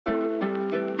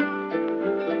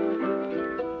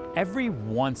Every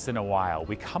once in a while,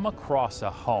 we come across a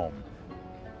home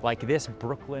like this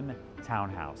Brooklyn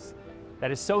townhouse that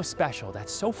is so special,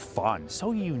 that's so fun,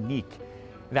 so unique,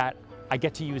 that I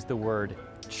get to use the word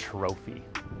trophy.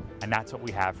 And that's what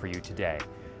we have for you today.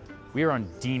 We are on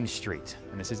Dean Street,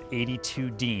 and this is 82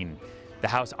 Dean. The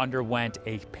house underwent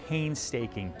a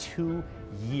painstaking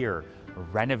 2-year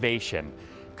renovation,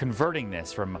 converting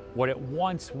this from what it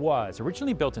once was,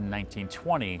 originally built in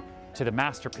 1920, to the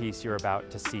masterpiece you're about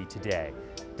to see today.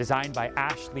 Designed by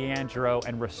Ashe Leandro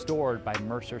and restored by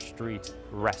Mercer Street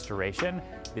Restoration,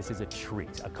 this is a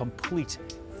treat, a complete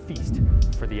feast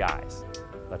for the eyes.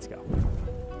 Let's go.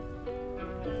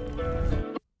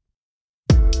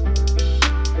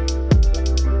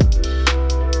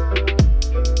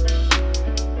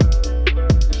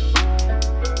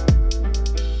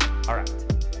 All right,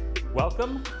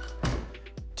 welcome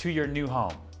to your new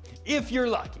home. If you're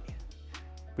lucky,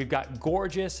 we've got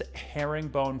gorgeous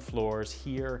herringbone floors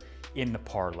here in the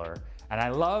parlor, and I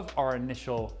love our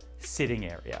initial sitting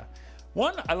area.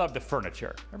 One, I love the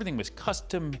furniture. Everything was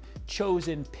custom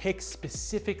chosen, picked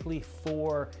specifically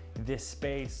for this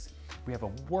space. We have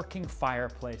a working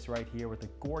fireplace right here with a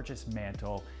gorgeous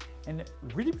mantle and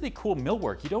really, really cool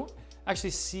millwork. You don't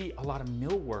actually see a lot of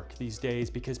millwork these days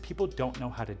because people don't know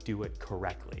how to do it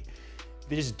correctly.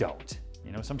 They just don't.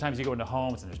 You know, sometimes you go into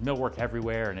homes and there's millwork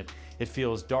everywhere and it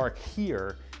feels dark.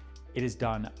 Here, it is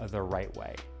done the right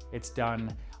way. It's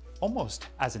done almost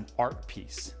as an art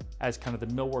piece, as kind of the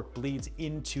millwork bleeds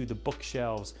into the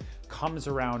bookshelves, comes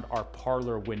around our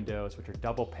parlor windows, which are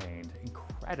double paned,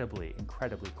 incredibly,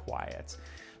 incredibly quiet.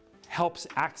 Helps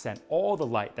accent all the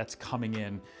light that's coming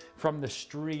in from the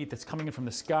street, that's coming in from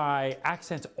the sky,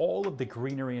 accents all of the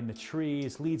greenery in the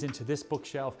trees, leads into this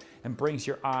bookshelf and brings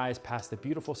your eyes past the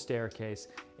beautiful staircase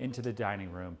into the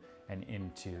dining room and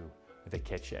into the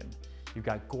kitchen. You've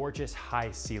got gorgeous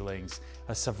high ceilings,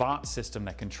 a Savant system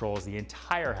that controls the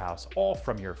entire house, all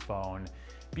from your phone.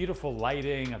 Beautiful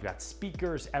lighting, I've got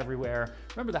speakers everywhere.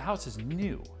 Remember, the house is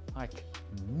new, like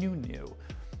new.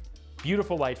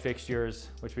 Beautiful light fixtures,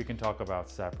 which we can talk about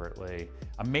separately.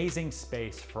 Amazing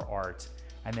space for art,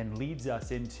 and then leads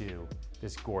us into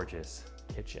this gorgeous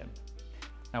kitchen.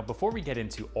 Now, before we get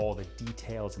into all the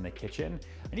details in the kitchen,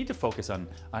 I need to focus on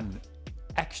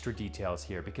extra details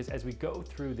here, because as we go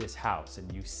through this house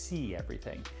and you see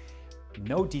everything,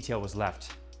 no detail was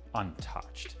left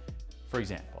untouched. For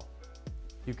example,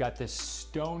 you've got this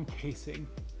stone casing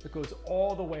that goes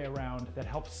all the way around that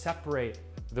helps separate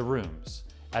the rooms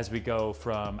as we go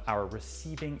from our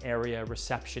receiving area,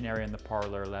 reception area in the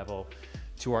parlor level,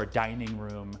 to our dining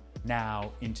room,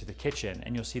 now into the kitchen.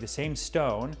 And you'll see the same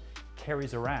stone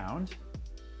carries around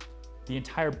the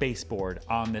entire baseboard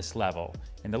on this level,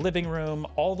 in the living room,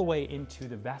 all the way into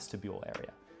the vestibule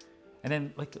area. And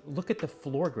then look at the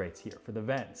floor grates here for the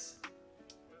vents.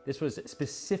 This was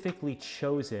specifically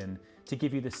chosen to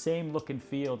give you the same look and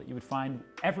feel that you would find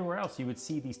everywhere else. You would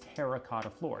see these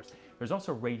terracotta floors. There's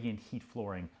also radiant heat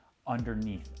flooring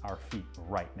underneath our feet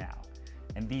right now.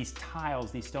 And these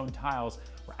tiles, these stone tiles,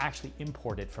 were actually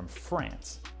imported from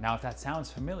France. Now, if that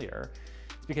sounds familiar,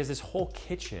 it's because this whole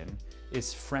kitchen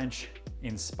is French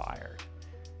inspired.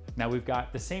 Now, we've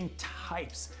got the same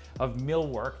types of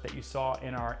millwork that you saw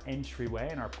in our entryway,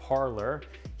 in our parlor,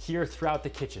 here throughout the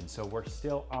kitchen. So we're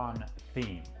still on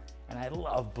theme. And I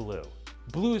love blue.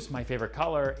 Blue is my favorite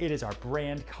color. It is our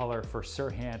brand color for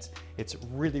Serhant. It's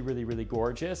really, really, really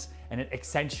gorgeous, and it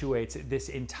accentuates this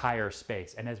entire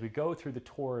space. And as we go through the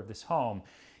tour of this home,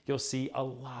 you'll see a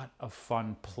lot of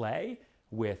fun play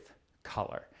with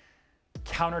color.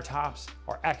 Countertops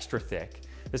are extra thick.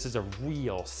 This is a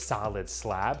real solid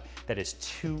slab that is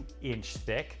 2-inch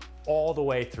thick all the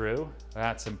way through.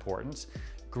 That's important.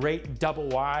 Great double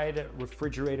wide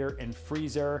refrigerator and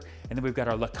freezer. And then we've got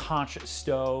our LaCanche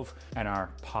stove and our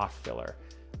pot filler.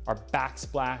 Our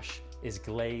backsplash is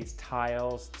glazed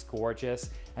tiles, it's gorgeous.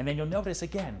 And then you'll notice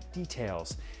again,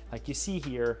 details. Like you see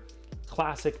here,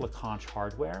 classic LaCanche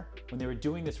hardware. When they were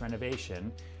doing this renovation,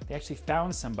 they actually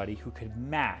found somebody who could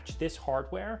match this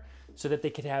hardware so that they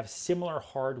could have similar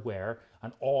hardware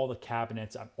on all the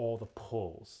cabinets, on all the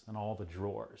pulls, and all the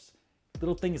drawers.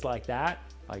 Little things like that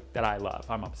I love,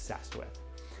 I'm obsessed with.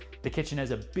 The kitchen has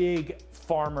a big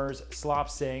farmer's slop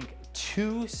sink,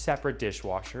 2 separate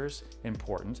dishwashers,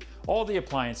 important, all the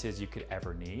appliances you could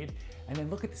ever need, and then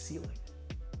look at the ceiling.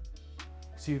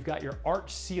 So you've got your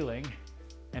arch ceiling,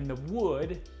 and the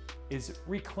wood is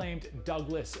reclaimed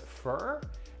Douglas fir,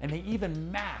 and they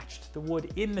even matched the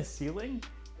wood in the ceiling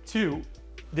to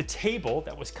the table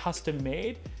that was custom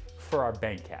made for our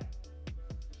banquet.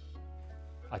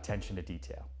 Attention to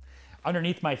detail.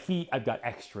 Underneath my feet, I've got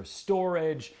extra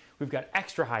storage. We've got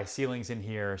extra high ceilings in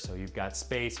here, so you've got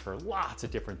space for lots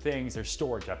of different things. There's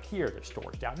storage up here, there's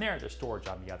storage down there, there's storage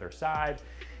on the other side.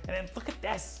 And then look at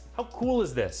this. How cool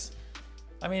is this?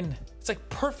 I mean, it's like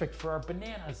perfect for our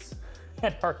bananas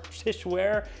and our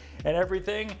dishware and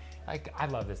everything. I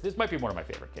love this. This might be one of my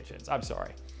favorite kitchens. I'm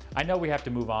sorry. I know we have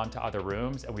to move on to other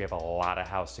rooms and we have a lot of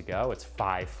house to go. It's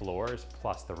 5 floors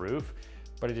plus the roof,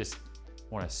 but I just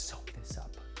want to soak this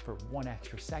up for one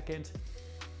extra second.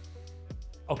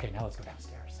 Okay, now let's go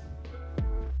downstairs.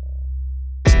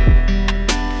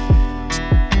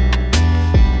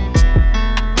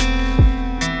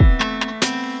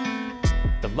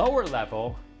 The lower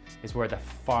level is where the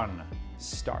fun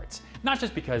starts. Not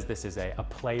just because this is a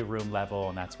playroom level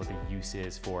and that's what the use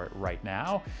is for it right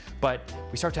now, but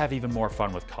we start to have even more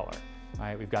fun with color.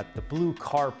 Right, we've got the blue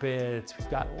carpets, we've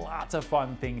got lots of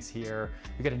fun things here.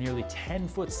 We've got a nearly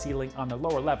 10-foot ceiling on the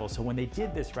lower level. So when they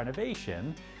did this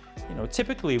renovation, you know,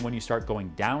 typically when you start going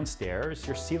downstairs,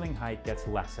 your ceiling height gets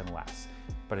less and less.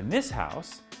 But in this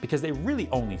house, because they really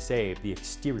only saved the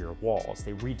exterior walls,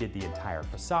 they redid the entire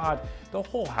facade, the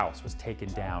whole house was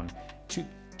taken down to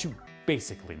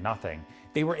basically nothing.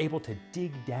 They were able to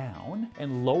dig down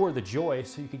and lower the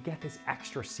joist so you could get this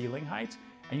extra ceiling height.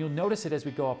 And you'll notice it as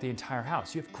we go up the entire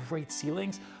house. You have great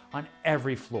ceilings on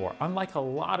every floor. Unlike a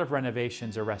lot of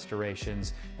renovations or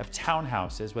restorations of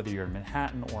townhouses, whether you're in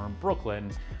Manhattan or in Brooklyn,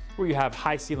 where you have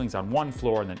high ceilings on one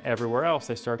floor and then everywhere else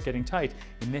they start getting tight.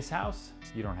 In this house,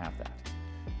 you don't have that.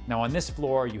 Now on this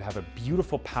floor, you have a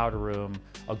beautiful powder room,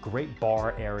 a great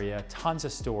bar area, tons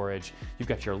of storage. You've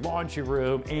got your laundry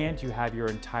room and you have your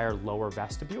entire lower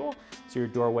vestibule. So your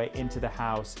doorway into the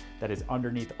house that is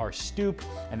underneath our stoop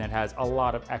and that has a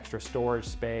lot of extra storage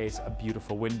space, a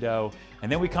beautiful window.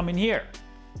 And then we come in here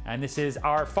and this is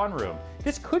our fun room.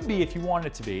 This could be, if you want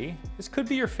it to be, this could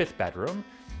be your 5th bedroom.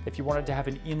 If you wanted to have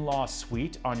an in-law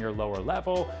suite on your lower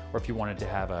level, or if you wanted to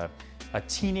have a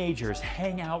teenager's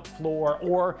hangout floor,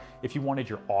 or if you wanted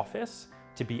your office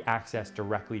to be accessed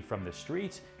directly from the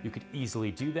street, you could easily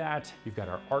do that. You've got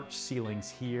our arch ceilings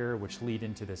here, which lead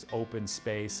into this open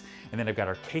space. And then I've got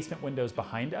our casement windows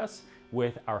behind us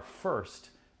with our first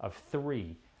of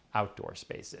 3 outdoor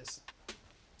spaces.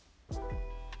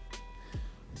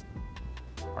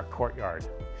 Our courtyard.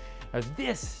 Now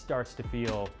this starts to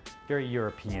feel very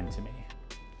European to me,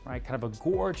 right? Kind of a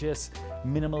gorgeous,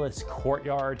 minimalist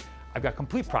courtyard. I've got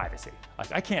complete privacy.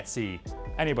 Like I can't see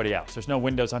anybody else. There's no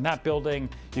windows on that building.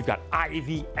 You've got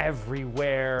ivy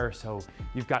everywhere. So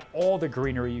you've got all the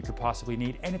greenery you could possibly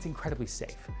need, and it's incredibly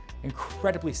safe,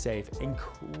 incredibly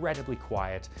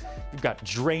quiet. You've got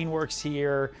drain works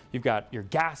here. You've got your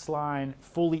gas line,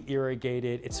 fully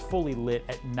irrigated. It's fully lit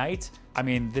at night. I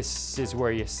mean, this is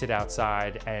where you sit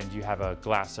outside and you have a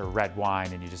glass of red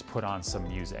wine and you just put on some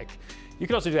music. You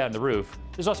can also do that on the roof.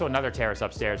 There's also another terrace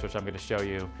upstairs, which I'm gonna show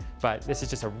you, but this is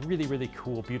just a really, really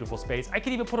cool, beautiful space. I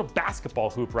could even put a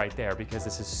basketball hoop right there because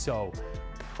this is so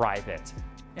private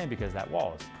and because that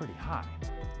wall is pretty high.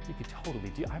 You could totally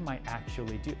do, I might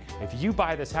actually do, if you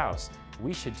buy this house,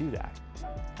 we should do that.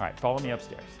 All right, follow me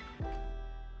upstairs.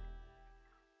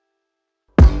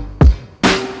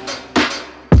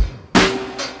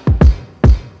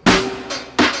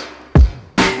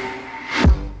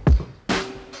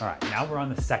 All right, now we're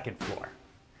on the 2nd floor.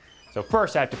 So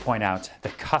first I have to point out the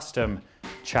custom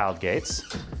child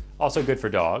gates, also good for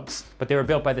dogs, but they were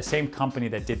built by the same company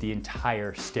that did the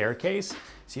entire staircase.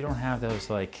 So you don't have those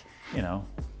like, you know,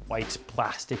 white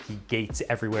plasticky gates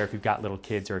everywhere if you've got little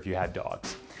kids or if you have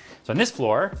dogs. So on this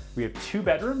floor, we have 2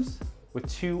 bedrooms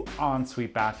with 2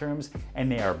 ensuite bathrooms,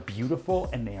 and they are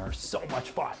beautiful and they are so much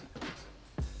fun.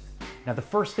 Now the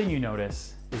first thing you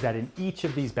notice is that in each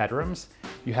of these bedrooms,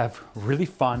 you have really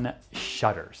fun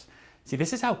shutters. See,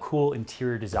 this is how cool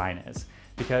interior design is,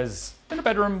 because in a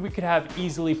bedroom, we could have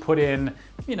easily put in,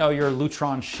 you know, your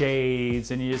Lutron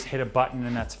shades and you just hit a button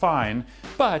and that's fine.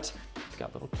 But you've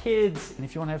got little kids, and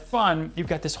if you want to have fun, you've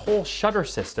got this whole shutter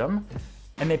system,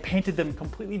 and they painted them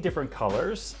completely different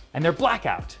colors, and they're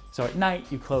blackout. So at night,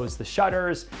 you close the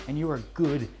shutters and you are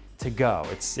good to go.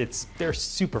 They're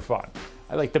super fun.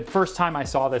 Like the first time I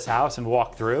saw this house and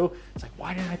walked through, it's like,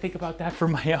 why didn't I think about that for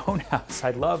my own house?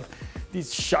 I love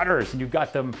these shutters, and you've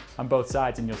got them on both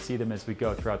sides, and you'll see them as we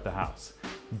go throughout the house.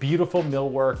 Beautiful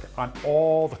millwork on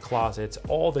all the closets,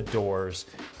 all the doors,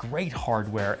 great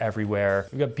hardware everywhere.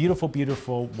 We've got beautiful,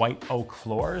 beautiful white oak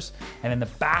floors, and in the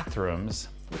bathrooms,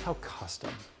 look how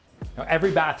custom. Now,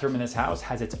 every bathroom in this house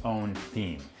has its own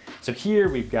theme. So here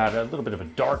we've got a little bit of a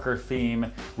darker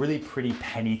theme, really pretty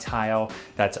penny tile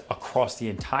that's across the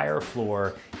entire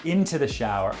floor, into the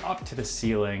shower, up to the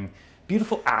ceiling.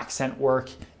 Beautiful accent work,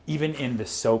 even in the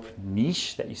soap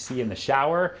niche that you see in the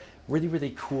shower. Really,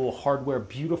 really cool hardware,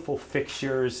 beautiful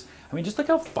fixtures. I mean, just look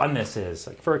how fun this is.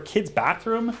 Like for a kid's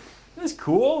bathroom, this is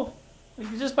cool. Like,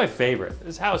 it's just my favorite.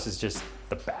 This house is just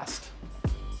the best.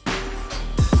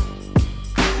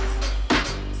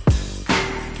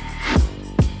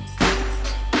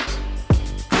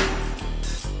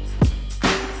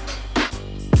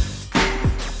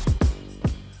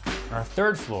 On our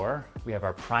third floor, we have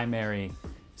our primary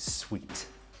suite.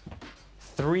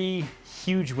 3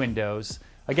 huge windows.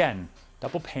 Again,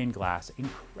 double pane glass,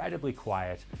 incredibly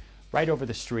quiet, right over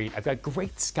the street. I've got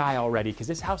great sky already because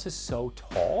this house is so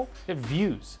tall. You have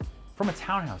views from a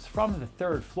townhouse, from the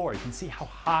 3rd floor. You can see how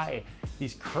high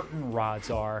these curtain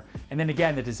rods are. And then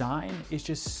again, the design is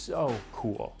just so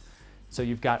cool. So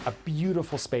you've got a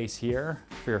beautiful space here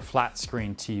for your flat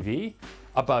screen TV,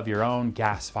 above your own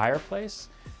gas fireplace.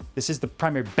 This is the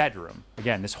primary bedroom.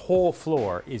 Again, this whole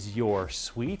floor is your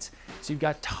suite. So you've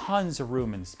got tons of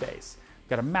room and space.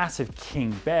 Got a massive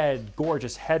king bed,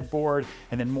 gorgeous headboard,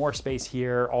 and then more space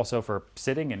here also for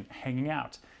sitting and hanging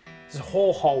out. This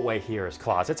whole hallway here is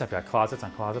closets. I've got closets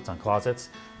on closets on closets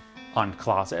on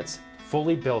closets,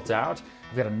 fully built out.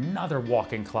 I've got another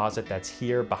walk-in closet that's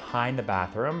here behind the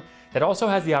bathroom that also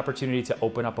has the opportunity to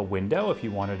open up a window if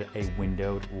you wanted a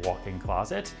windowed walk-in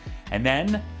closet. And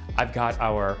then I've got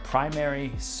our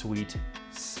primary suite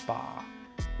spa.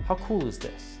 How cool is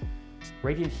this?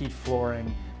 Radiant heat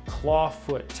flooring,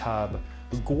 clawfoot tub,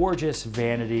 gorgeous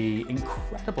vanity,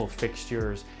 incredible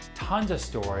fixtures, tons of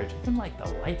storage, even like the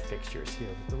light fixtures here,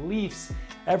 the leaves,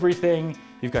 everything.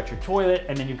 You've got your toilet,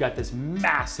 and then you've got this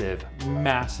massive,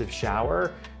 massive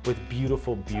shower with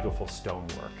beautiful, beautiful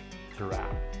stonework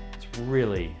throughout. It's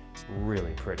really,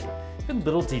 really pretty. Even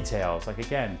little details, like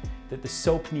again, the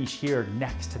soap niche here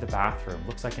next to the bathroom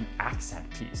looks like an accent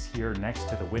piece here next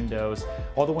to the windows.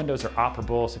 All the windows are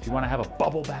operable, so if you want to have a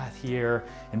bubble bath here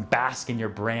and bask in your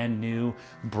brand new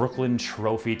Brooklyn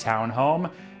trophy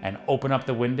townhome and open up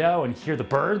the window and hear the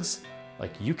birds,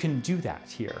 like you can do that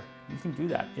here. You can do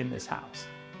that in this house.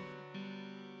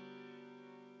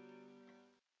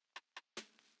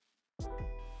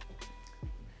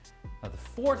 Now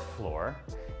the 4th floor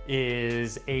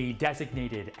is a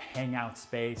designated hangout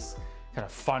space, kind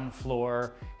of fun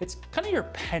floor. It's kind of your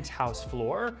penthouse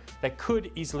floor that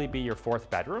could easily be your 4th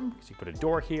bedroom, because you put a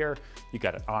door here, you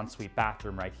got an ensuite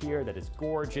bathroom right here that is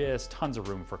gorgeous, tons of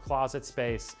room for closet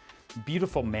space,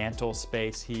 beautiful mantle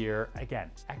space here. Again,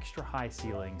 extra high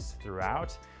ceilings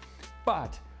throughout,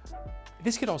 but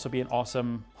this could also be an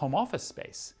awesome home office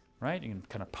space. Right? You can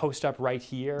kind of post up right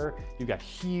here. You've got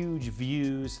huge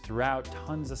views throughout,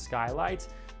 tons of skylights.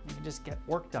 You can just get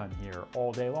work done here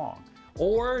all day long.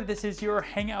 Or this is your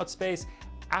hangout space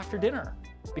after dinner,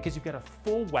 because you've got a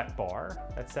full wet bar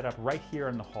that's set up right here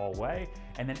in the hallway,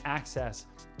 and then access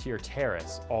to your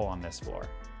terrace all on this floor.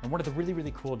 And one of the really,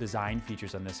 really cool design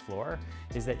features on this floor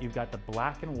is that you've got the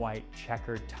black and white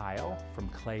checkered tile from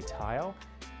Clay Tile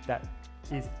that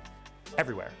is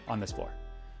everywhere on this floor.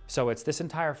 So it's this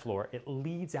entire floor, it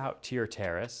leads out to your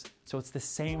terrace. So it's the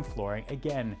same flooring.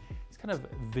 Again, it's kind of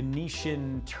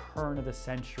Venetian turn of the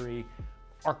century,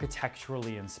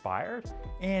 architecturally inspired,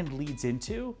 and leads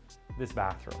into this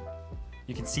bathroom.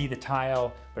 You can see the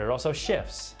tile, but it also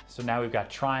shifts. So now we've got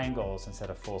triangles instead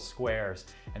of full squares,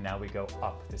 and now we go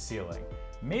up the ceiling.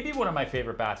 Maybe one of my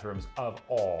favorite bathrooms of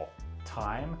all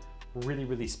time. Really,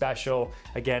 really special.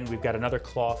 Again, we've got another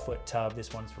clawfoot tub.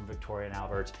 This one's from Victoria and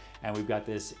Albert. And we've got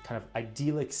this kind of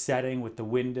idyllic setting with the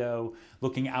window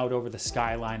looking out over the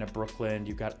skyline of Brooklyn.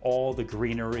 You've got all the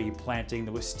greenery, planting,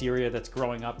 the wisteria that's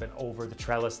growing up and over the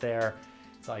trellis there.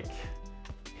 It's like,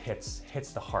 hits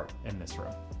the heart in this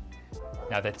room.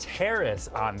 Now the terrace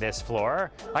on this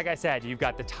floor, like I said, you've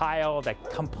got the tile that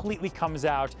completely comes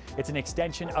out. It's an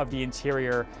extension of the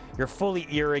interior. You're fully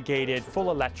irrigated, full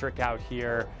electric out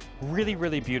here. Really,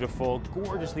 really beautiful,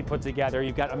 gorgeously put together.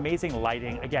 You've got amazing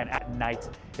lighting. Again, at night,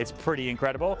 it's pretty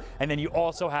incredible. And then you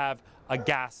also have a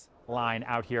gas line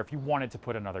out here if you wanted to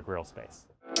put another grill space.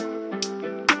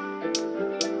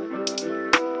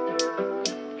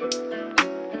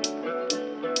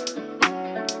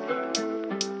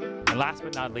 And last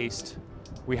but not least,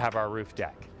 we have our roof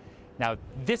deck. Now,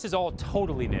 this is all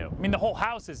totally new. I mean, the whole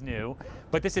house is new,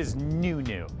 but this is new.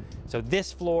 So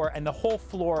this floor and the whole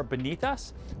floor beneath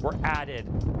us were added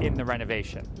in the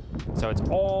renovation. So it's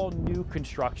all new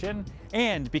construction.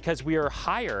 And because we are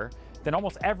higher than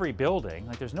almost every building.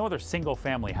 Like, there's no other single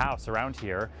family house around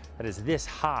here that is this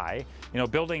high. You know,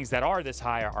 buildings that are this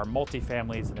high are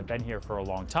multi-families that have been here for a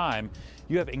long time.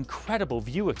 You have incredible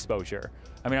view exposure.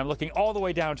 I mean, I'm looking all the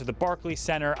way down to the Barclays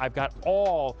Center. I've got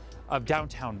all of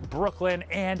downtown Brooklyn,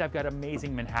 and I've got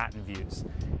amazing Manhattan views.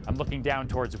 I'm looking down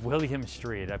towards William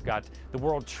Street. I've got the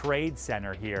World Trade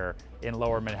Center here in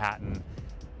Lower Manhattan,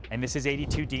 and this is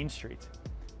 82 Dean Street.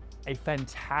 A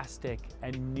fantastic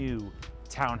and new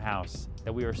townhouse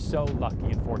that we are so lucky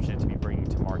and fortunate to be bringing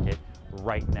to market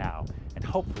right now. And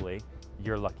hopefully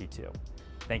you're lucky too.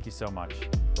 Thank you so much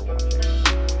for watching.